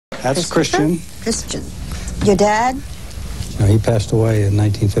That's Christian. Christian. Your dad? No, he passed away in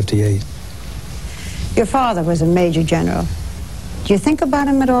 1958. Your father was a major general. Do you think about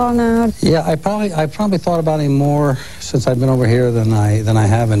him at all now? Yeah, I probably thought about him more since I've been over here than I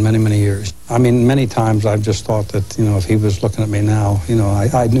have in many, many years. I mean, many times I've just thought that, you know, if he was looking at me now, you know,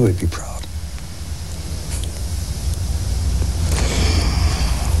 I knew he'd be proud.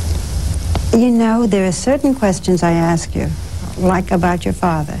 You know, there are certain questions I ask you, like about your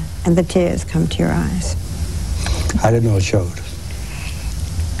father, and the tears come to your eyes. I didn't know it showed.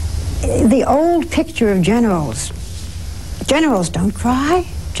 The old picture of generals don't cry.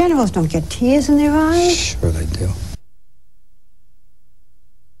 Generals don't get tears in their eyes. Sure they do.